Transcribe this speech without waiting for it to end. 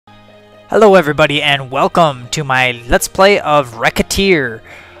Hello everybody and welcome to my Let's Play of Recettear.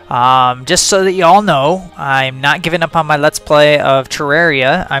 Just so that you all know, I'm not giving up on my Let's Play of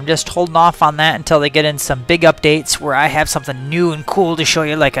Terraria. I'm just holding off on that until they get in some big updates where I have something new and cool to show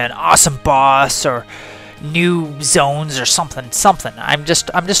you, like an awesome boss or new zones or something. I'm just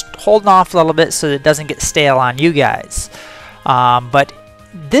holding off a little bit so that it doesn't get stale on you guys. But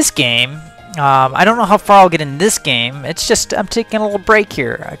this game, I don't know how far I'll get in this game. It's just I'm taking a little break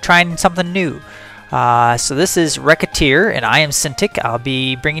here, trying something new. So this is Recettear, and I am Cintiq. I'll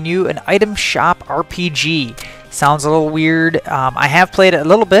be bringing you an item shop RPG. Sounds a little weird. I have played it a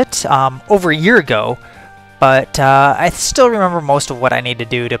little bit over a year ago, but I still remember most of what I need to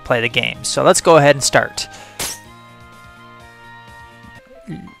do to play the game. So let's go ahead and start.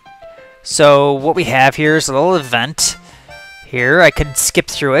 So what we have here is a little event. Here, I could skip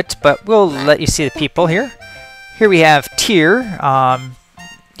through it, but we'll let you see the people here. Here we have Tyr.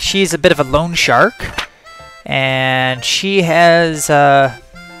 She's a bit of a loan shark, and she has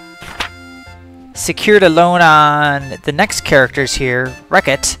secured a loan on the next characters here,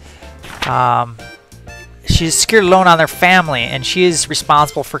 Recettear. She's secured a loan on their family, and she is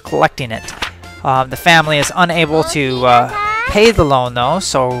responsible for collecting it. The family is unable to pay the loan, though,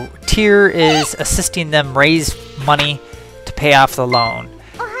 so Tyr is assisting them raise money to pay off the loan.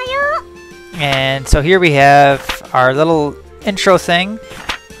 And so here we have our little intro thing.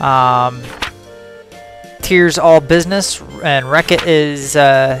 Tyr's all business, and Recettear is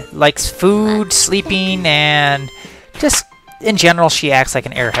likes food, sleeping, and just in general she acts like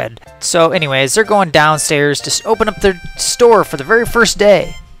an airhead. So anyways, they're going downstairs to open up their store for the very first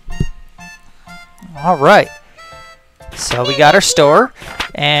day. Alright, so we got our store,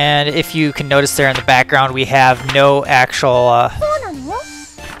 and if you can notice there in the background, we have no actual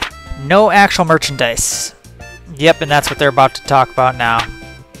merchandise. Yep, and that's what they're about to talk about now.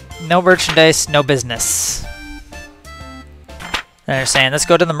 No merchandise, no business. And they're saying, let's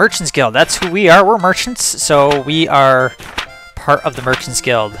go to the Merchants Guild. That's who we are. We're merchants, so we are part of the Merchants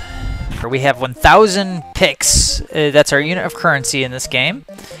Guild. We have 1,000 picks. That's our unit of currency in this game.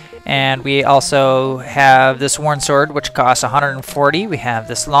 And we also have this worn sword, which costs 140. We have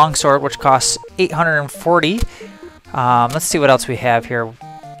this long sword, which costs 840. Let's see what else we have here.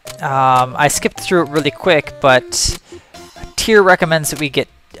 I skipped through it really quick, but Tyr recommends that we get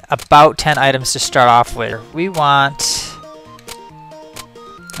about 10 items to start off with. We want...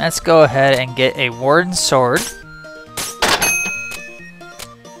 Let's go ahead and get a warden sword.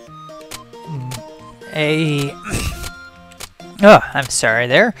 Oh, I'm sorry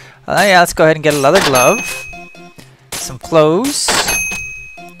there. Yeah, let's go ahead and get a leather glove. Some clothes.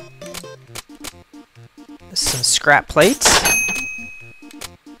 Some scrap plates.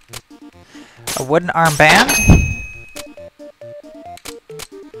 A wooden armband.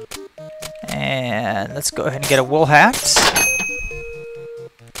 And let's go ahead and get a wool hat.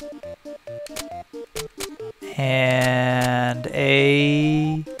 And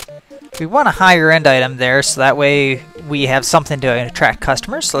we want a higher end item there, so that way we have something to attract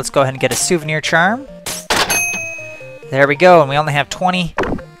customers. So let's go ahead and get a souvenir charm. There we go, and we only have 20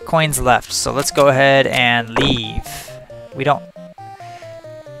 coins left. So let's go ahead and leave. We don't...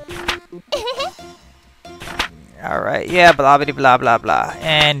 Alright, yeah, blah blah blah blah blah.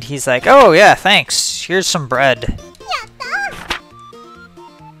 And he's like, oh yeah, thanks. Here's some bread.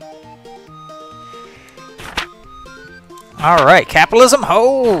 Alright, capitalism,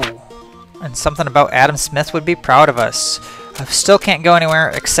 ho! And something about Adam Smith would be proud of us. I still can't go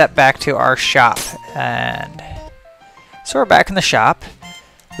anywhere except back to our shop. And so we're back in the shop.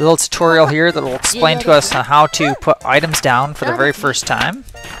 A little tutorial here that will explain to us on how to put items down for the very first time.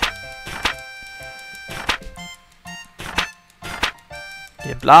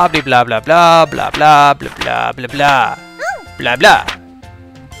 Yeah, blah blah blah blah blah blah blah blah blah blah blah blah blah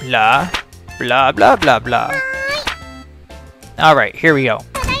blah blah blah blah blah. Alright, here we go.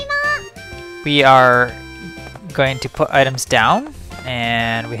 We are going to put items down,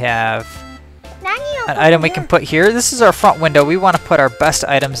 and we have an item we can put here. This is our front window. We want to put our best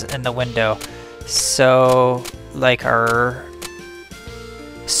items in the window. So, like our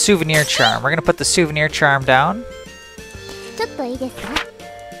souvenir charm. We're going to put the souvenir charm down.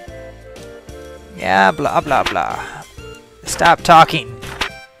 Yeah, blah blah blah. Stop talking.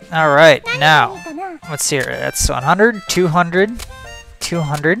 Alright, now, let's see here. That's 100, 200,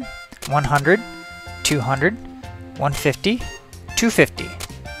 200, 100, 200, 150, 250.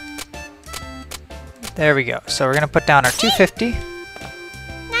 There we go. So we're going to put down our 250.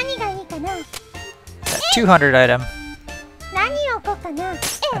 That 200 item.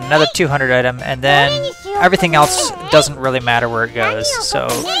 And another 200 item. And then everything else doesn't really matter where it goes. So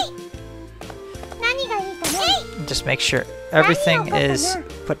Just make sure everything is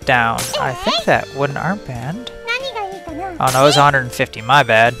put down. I think that wooden armband. Oh no, it was 150. My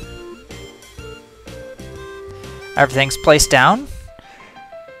bad. Everything's placed down.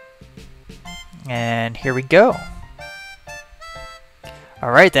 And here we go.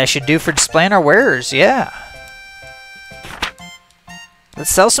 Alright, that should do for displaying our wares, yeah. Let's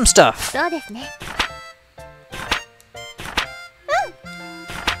sell some stuff.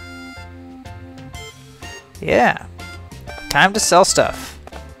 Yeah. Time to sell stuff.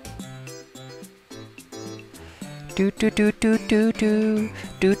 Do do do do do do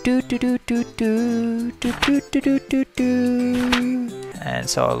do do do do do do do do do do do. And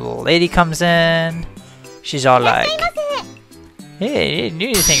so a little lady comes in. She's all like, "Hey, you didn't do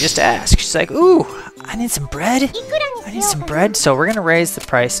anything, just ask." She's like, "Ooh, I need some bread. I need some bread." So we're gonna raise the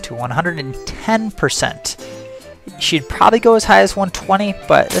price to 110%. She'd probably go as high as 120,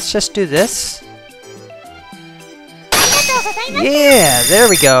 but let's just do this. Yeah, there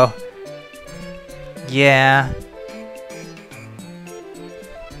we go. Yeah.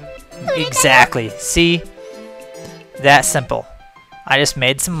 Exactly. See? That simple. I just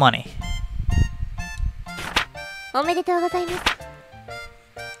made some money. I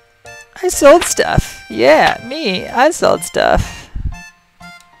sold stuff. Yeah, me. I sold stuff.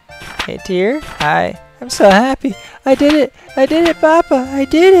 Hey, dear. Hi. I'm so happy. I did it. I did it, Papa. I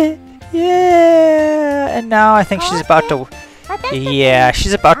did it. Yeah. And now I think she's about to... Yeah,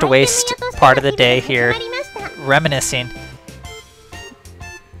 she's about to waste part of the day here reminiscing.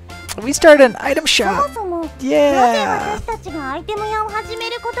 We started an item shop. Yeah.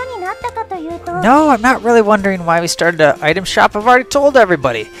 No, I'm not really wondering why we started an item shop. I've already told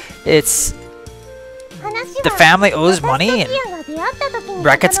everybody. It's the family owes money and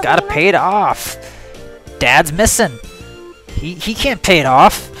Recettear's gotta pay it off. Dad's missing. He can't pay it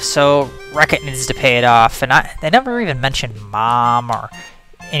off, so Recettear needs to pay it off. And they never even mentioned mom or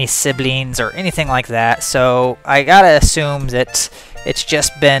any siblings or anything like that. So I gotta assume that it's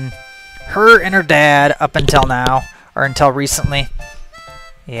just been her and her dad up until now, or until recently.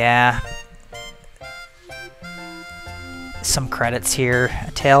 Yeah. Some credits here.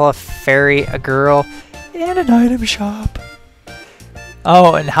 A tale of fairy, a girl, and an item shop.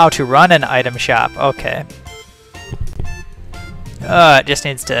 Oh, and how to run an item shop. Okay. It just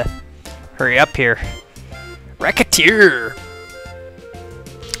needs to hurry up here. Recettear!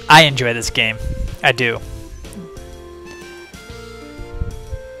 I enjoy this game. I do.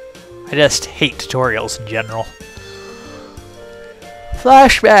 I just hate tutorials in general.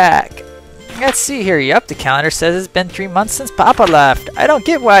 Flashback! Let's see here. Yep, the calendar says it's been 3 months since Papa left. I don't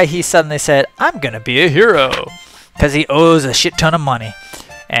get why he suddenly said, "I'm gonna be a hero." Because he owes a shit ton of money.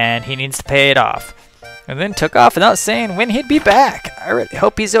 And he needs to pay it off. And then took off without saying when he'd be back. I really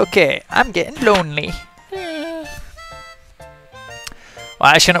hope he's okay. I'm getting lonely. Well,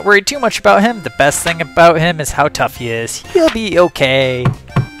 I shouldn't worry too much about him. The best thing about him is how tough he is. He'll be okay.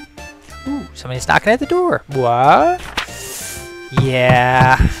 Ooh, somebody's knocking at the door. What?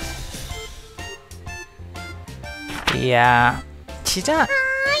 Yeah. Yeah. She's not.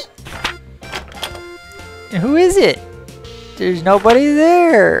 Who is it? There's nobody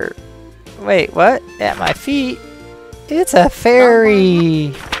there. Wait, what? At my feet? It's a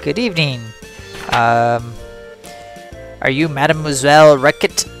fairy. Good evening. Are you Mademoiselle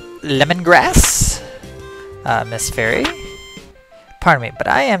Recettear Lemongrass? Miss Fairy? Pardon me, but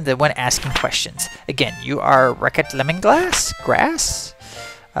I am the one asking questions. Again, you are Recettear Lemongrass? Grass?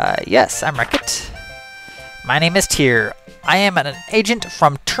 Yes, I'm Recettear. My name is Tier. I am an agent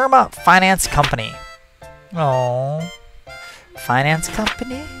from Terma Finance Company. Oh, finance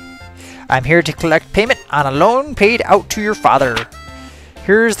company? I'm here to collect payment on a loan paid out to your father.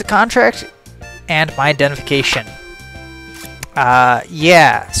 Here's the contract and my identification.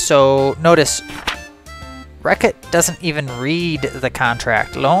 Yeah, so notice Recettear doesn't even read the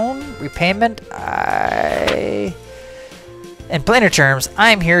contract. Loan, repayment, in plainer terms,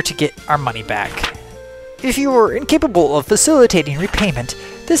 I'm here to get our money back. If you are incapable of facilitating repayment,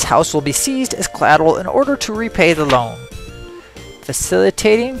 this house will be seized as collateral in order to repay the loan.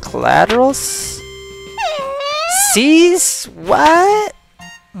 Facilitating collaterals? Seize? What?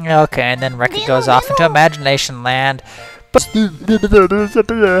 Okay, and then Recettear goes off into imagination land.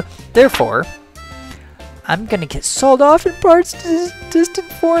 Therefore, I'm gonna get sold off in parts to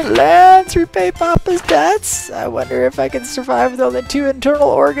distant foreign lands, repay Papa's debts. I wonder if I can survive with only 2 internal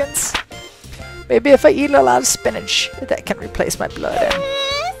organs. Maybe if I eat a lot of spinach, that can replace my blood.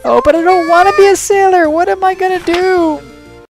 Oh, but I don't want to be a sailor. What am I gonna do?